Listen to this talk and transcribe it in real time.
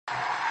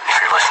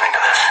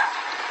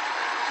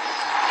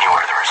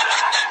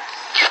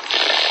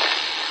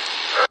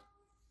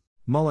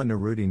Mullah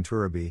Nuruddin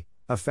Turabi,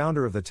 a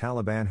founder of the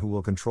Taliban who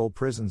will control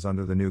prisons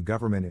under the new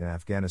government in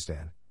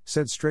Afghanistan,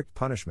 said strict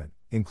punishment,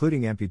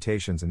 including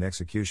amputations and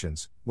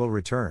executions, will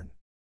return.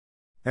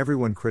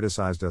 Everyone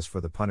criticized us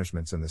for the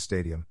punishments in the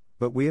stadium,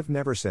 but we have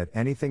never said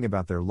anything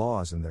about their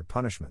laws and their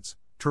punishments,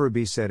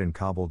 Turabi said in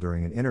Kabul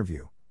during an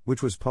interview,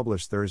 which was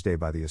published Thursday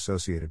by the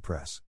Associated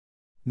Press.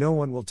 No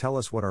one will tell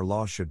us what our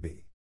laws should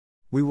be.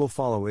 We will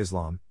follow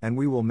Islam, and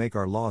we will make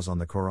our laws on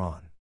the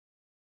Quran.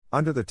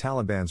 Under the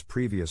Taliban's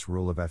previous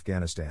rule of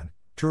Afghanistan,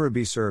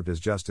 Turabi served as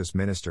justice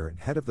minister and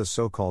head of the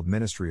so-called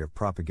Ministry of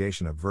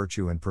Propagation of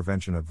Virtue and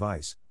Prevention of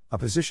Vice, a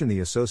position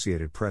the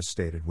Associated Press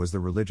stated was the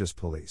religious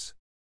police.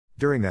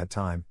 During that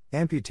time,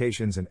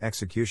 amputations and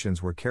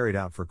executions were carried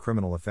out for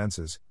criminal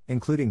offenses,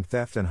 including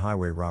theft and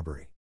highway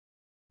robbery.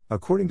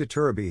 According to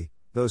Turabi,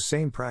 those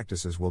same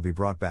practices will be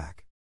brought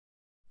back.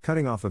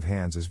 Cutting off of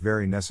hands is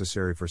very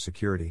necessary for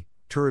security,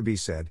 Turabi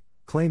said,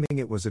 claiming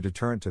it was a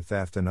deterrent to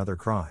theft and other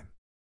crime.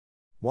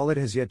 While it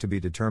has yet to be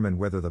determined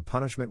whether the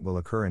punishment will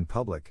occur in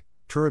public,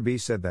 Turabi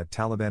said that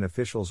Taliban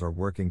officials are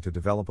working to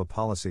develop a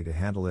policy to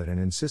handle it and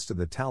insisted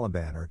the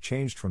Taliban are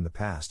changed from the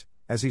past,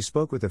 as he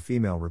spoke with a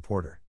female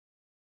reporter.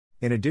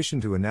 In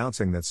addition to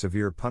announcing that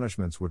severe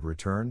punishments would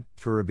return,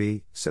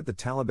 Turabi said the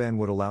Taliban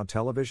would allow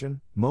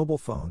television, mobile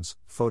phones,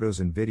 photos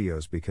and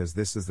videos because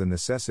this is the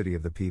necessity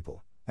of the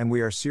people, and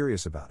we are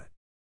serious about it.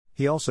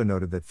 He also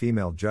noted that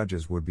female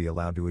judges would be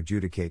allowed to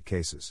adjudicate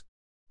cases.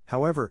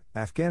 However,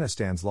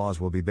 Afghanistan's laws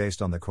will be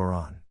based on the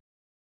Quran.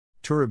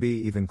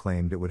 Turabi even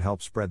claimed it would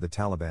help spread the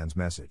Taliban's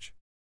message.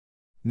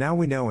 Now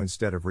we know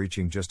instead of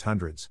reaching just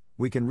hundreds,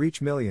 we can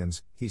reach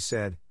millions, he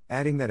said,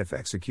 adding that if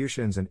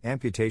executions and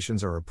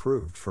amputations are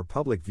approved for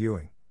public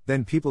viewing,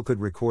 then people could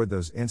record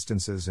those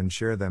instances and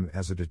share them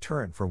as a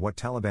deterrent for what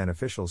Taliban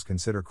officials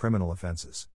consider criminal offenses.